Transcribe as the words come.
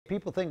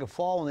People think of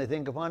fall when they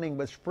think of hunting,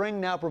 but spring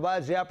now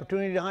provides the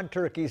opportunity to hunt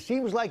turkeys.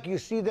 Seems like you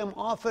see them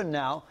often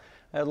now.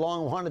 I had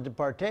long wanted to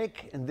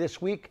partake, and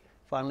this week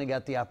finally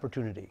got the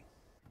opportunity.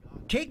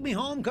 Take me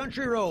home,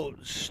 country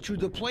roads, to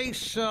the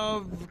place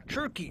of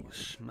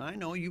turkeys. I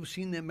know you've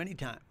seen them many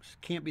times.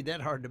 Can't be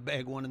that hard to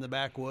bag one in the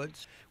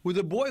backwoods. With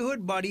a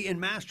boyhood buddy and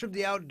master of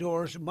the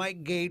outdoors,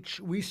 Mike Goetsch,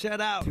 we set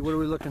out. What are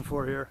we looking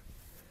for here?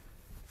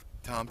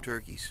 Tom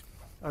turkeys.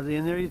 Are they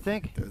in there, you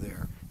think? They're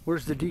there.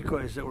 Where's the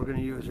decoys that we're going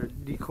to use, or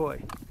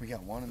decoy? We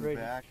got one in the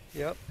back.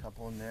 Yep. A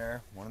couple in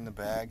there. One in the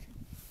bag.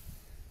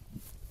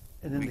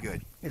 And then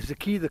good. Is the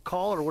key the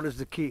call, or what is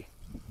the key?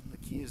 The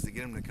key is to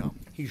get them to come.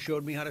 He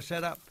showed me how to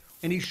set up,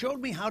 and he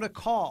showed me how to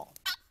call.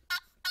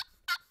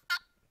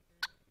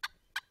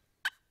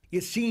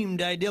 It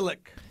seemed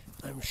idyllic.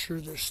 I'm sure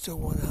there's still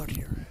one out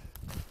here.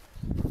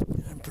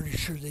 I'm pretty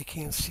sure they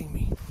can't see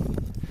me.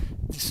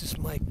 This is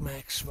Mike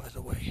Max, by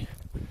the way.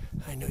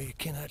 I know you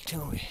cannot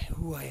tell me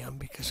who I am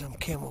because I'm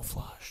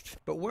camouflaged.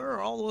 But where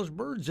are all those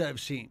birds I've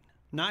seen?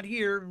 Not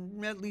here,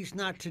 at least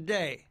not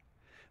today.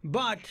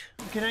 But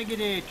can I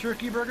get a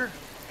turkey burger?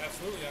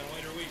 Absolutely, on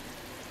white or wheat.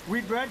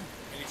 Wheat bread?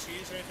 Any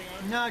cheese or anything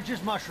on it? No,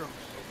 just mushrooms.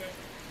 Okay.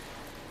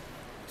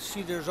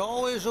 See, there's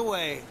always a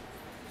way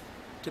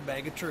to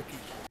bag a turkey.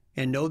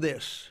 And know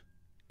this,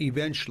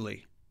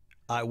 eventually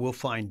I will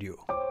find you.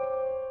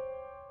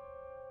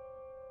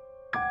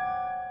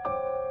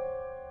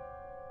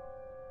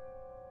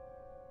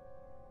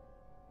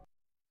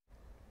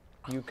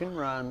 You can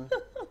run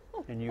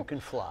and you can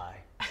fly,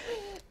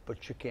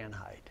 but you can't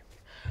hide.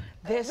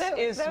 This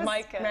is that was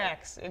Mike good.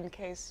 Max, in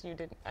case you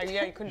didn't.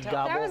 Yeah, you couldn't tell.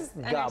 Gobble, That was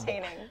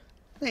entertaining.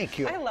 Thank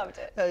you. I loved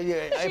it.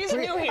 Yeah, She's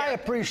new here. I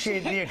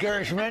appreciate the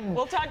encouragement.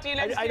 We'll talk to you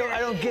next I year. I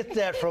don't get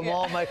that from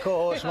all my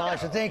co-hosts, Molly,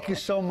 so thank you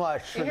so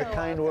much for the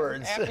kind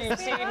words. After you've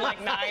seen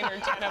like 9 or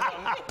 10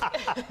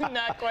 of them.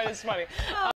 Not quite as funny.